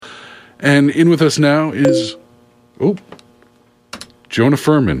And in with us now is, Jonah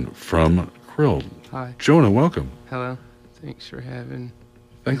Furman from Krill. Hi. Jonah, welcome. Hello. Thanks for having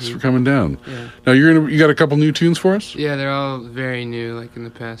Thanks for coming down. Yeah. Now you got a couple new tunes for us? Yeah, they're all very new, like in the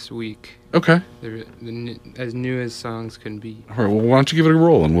past week. Okay. They're as new as songs can be. All right. Well, why don't you give it a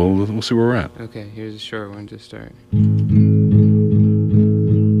roll and we'll see where we're at. Okay, here's a short one to start.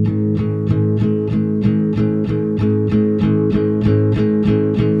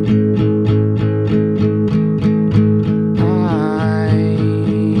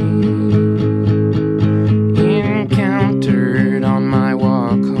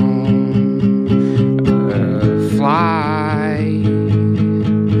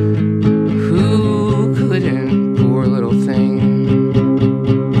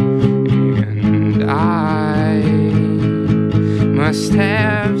 Must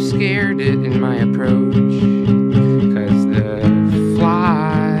have scared it in my approach, 'cause the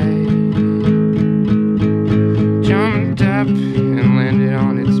fly jumped up and landed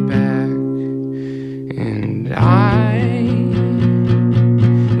on its back, and I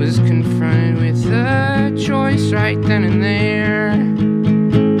was confronted with a choice right then and there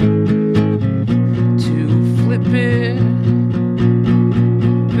to flip it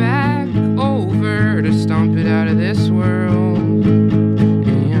back over, to stomp it out of this world.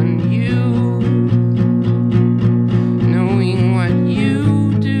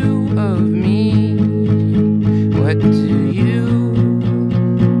 What do you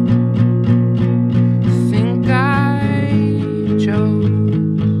think I chose?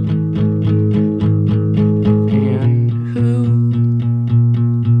 And who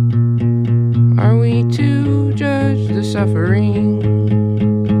are we to judge the suffering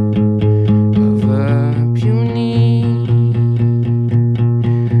of a puny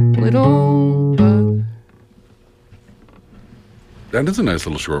little bug? That is a nice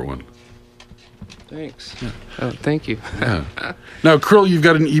little short one. Thanks. Yeah. Oh, thank you. Yeah. Now, Krill, you've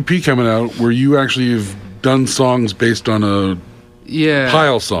got an EP coming out where you actually have done songs based on a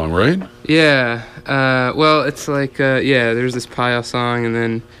Pile song, right? Yeah. Well, it's like, there's this Pile song, and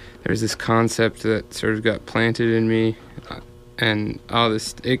then there's this concept that sort of got planted in me, and all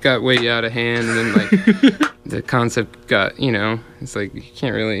this, it got way out of hand, and then, like, the concept got, it's like, you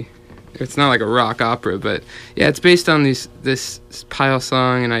can't really, it's not like a rock opera, but yeah, it's based on this Pile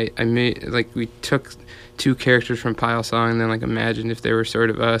song, and I made, like, we took two characters from Pile song and then, like, imagined if they were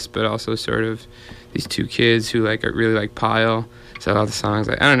sort of us, but also sort of these two kids who, like, really like Pile. So all the songs,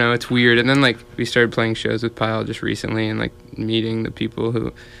 like, I don't know, it's weird. And then, like, we started playing shows with Pile just recently and, like, meeting the people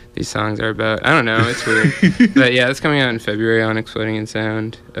who these songs are about. I don't know, it's weird. But yeah, it's coming out in February on Exploding in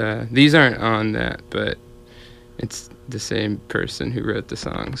Sound. These aren't on that, but it's the same person who wrote the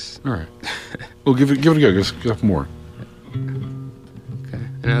songs. All right. Well, give it a go. Give us a couple more. Okay.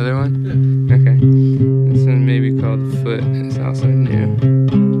 Another one? Yeah. Okay. This one may be called Foot. It's also new.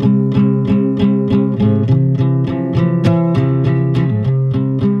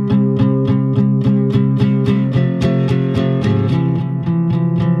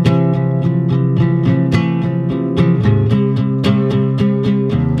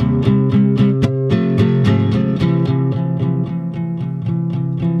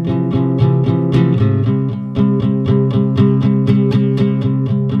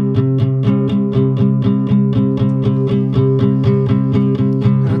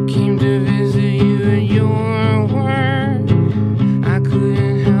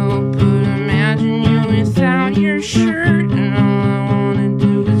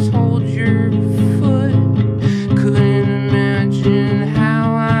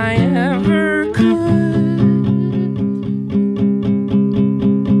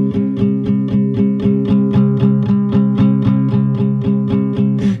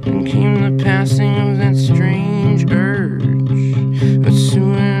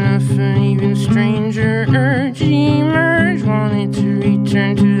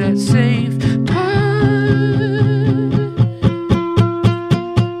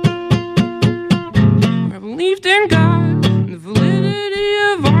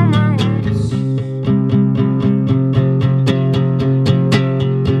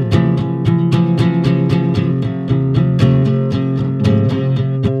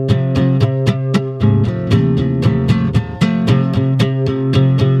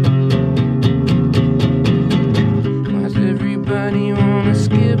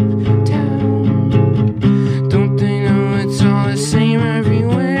 Don't they know it's all the same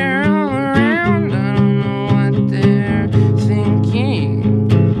everywhere, all around? I don't know what they're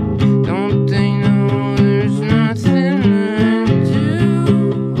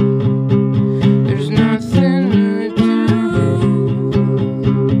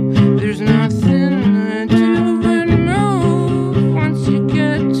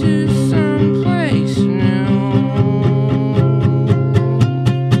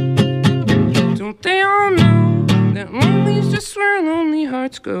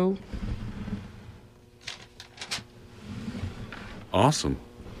hearts go. Awesome.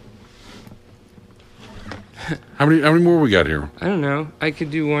 How many more we got here? I don't know. I could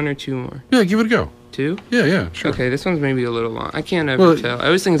do one or two more. Yeah, give it a go. Two? Yeah, sure. Okay, this one's maybe a little long. I can't ever tell. I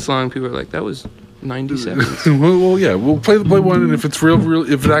always think it's long. People are like, that was 90 seconds. well, yeah. We'll play one, and if it's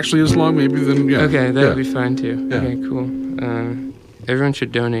real, if it actually is long, maybe then yeah. Okay, that would be fine too. Yeah. Okay, cool. Everyone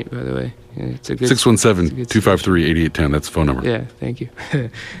should donate, by the way. Yeah, it's a good 617-253-8810. That's the phone number. Yeah, thank you.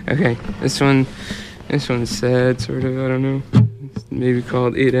 Okay, this one's sad, sort of. I don't know. It's maybe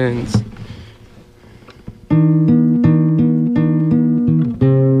called It Ends.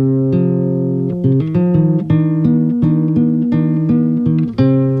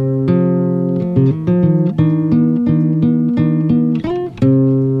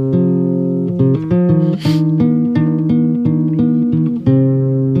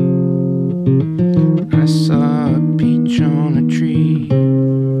 I saw a peach on a tree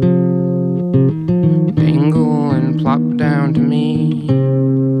dangle and plop down to me.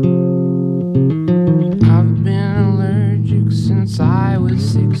 I've been allergic since I was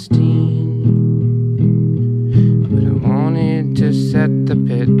 16, but I wanted to set the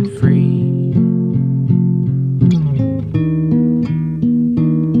pet free.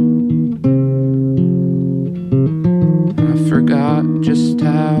 I forgot just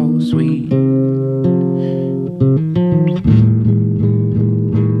how sweet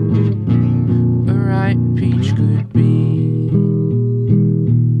a ripe peach could be.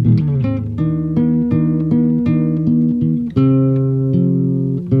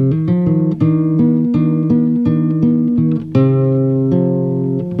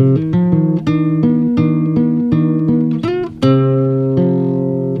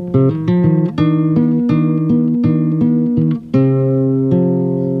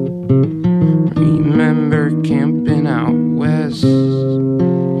 Remember camping out west,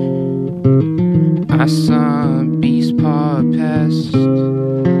 I saw a beast paw a pest.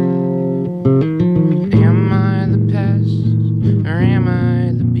 Am I the pest, or am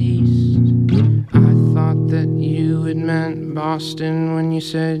I the beast? I thought that you had meant Boston when you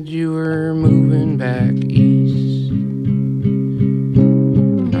said you were moving back east.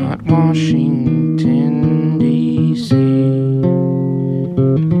 Not Washington, D.C.,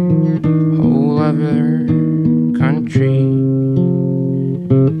 whole other country.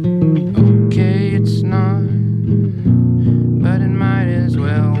 Okay, it's not, but it might as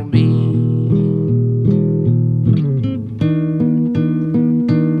well be.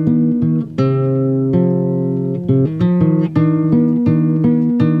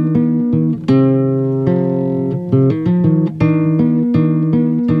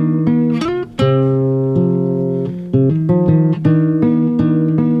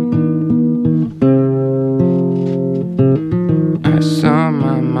 I saw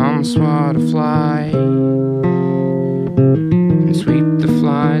my mom swat a fly and sweep the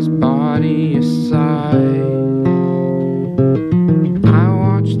fly's body aside. I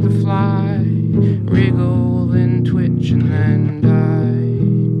watched the fly wriggle and twitch and then die.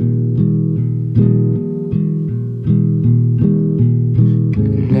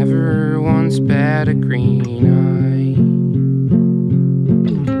 Never once bat a green eye.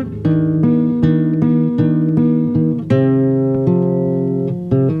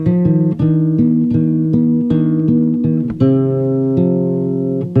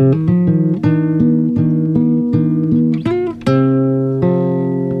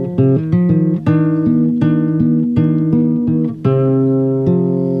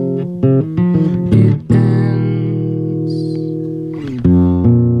 It ends.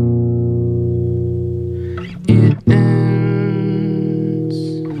 It ends.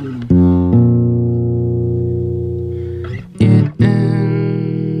 It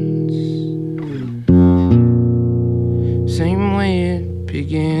ends. Same way it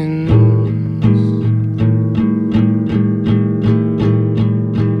begins.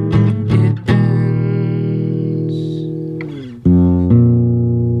 It ends.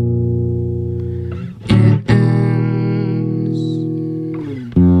 It ends. It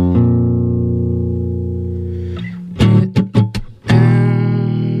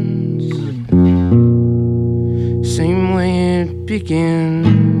ends. Same way it begins.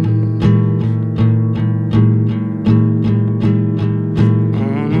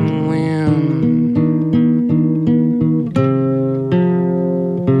 On a whim.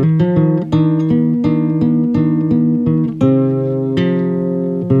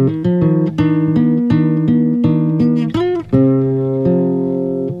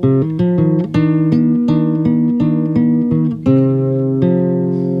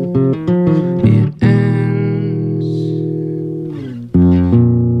 It ends.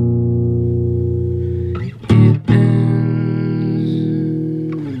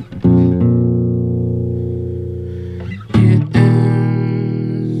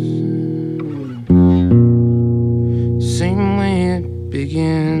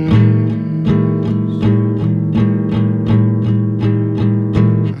 begins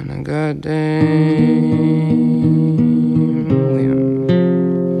on a goddamn whim.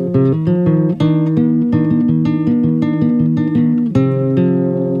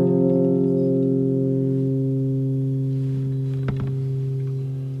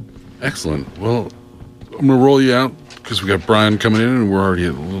 Excellent. Well, I'm going to roll you out because we got Brian coming in and we're already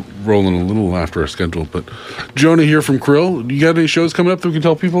rolling a little after our schedule. But Jonah here from Krill. You got any shows coming up that we can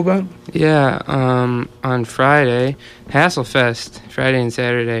tell people about? Yeah, on Friday, Hasselfest, Friday and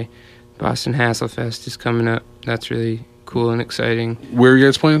Saturday, Boston Hasselfest is coming up. That's really cool and exciting. Where are you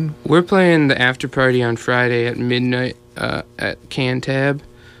guys playing? We're playing the after party on Friday at midnight at Cantab,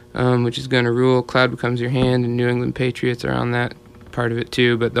 which is going to rule. Cloud Becomes Your Hand and New England Patriots are on that part of it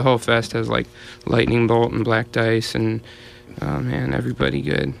too, but the whole fest has like Lightning Bolt and Black Dice and man, everybody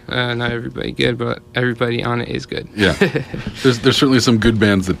good. Not everybody good, but everybody on it is good. Yeah, there's certainly some good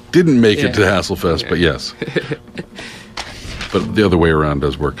bands that didn't make it to Hasselfest, but yes. But the other way around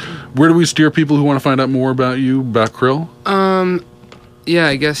does work. Where do we steer people who want to find out more about you, about Krill? Yeah,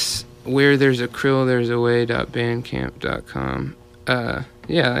 I guess where there's a Krill, there's a way.bandcamp.com.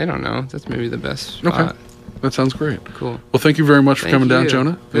 Yeah, I don't know. That's maybe the best spot. Okay. That sounds great. Cool. Well, thank you very much for coming down,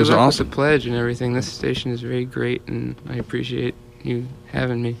 Jonah. It was awesome. With the pledge and everything. This station is very great, and I appreciate you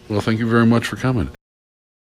having me. Well, thank you very much for coming.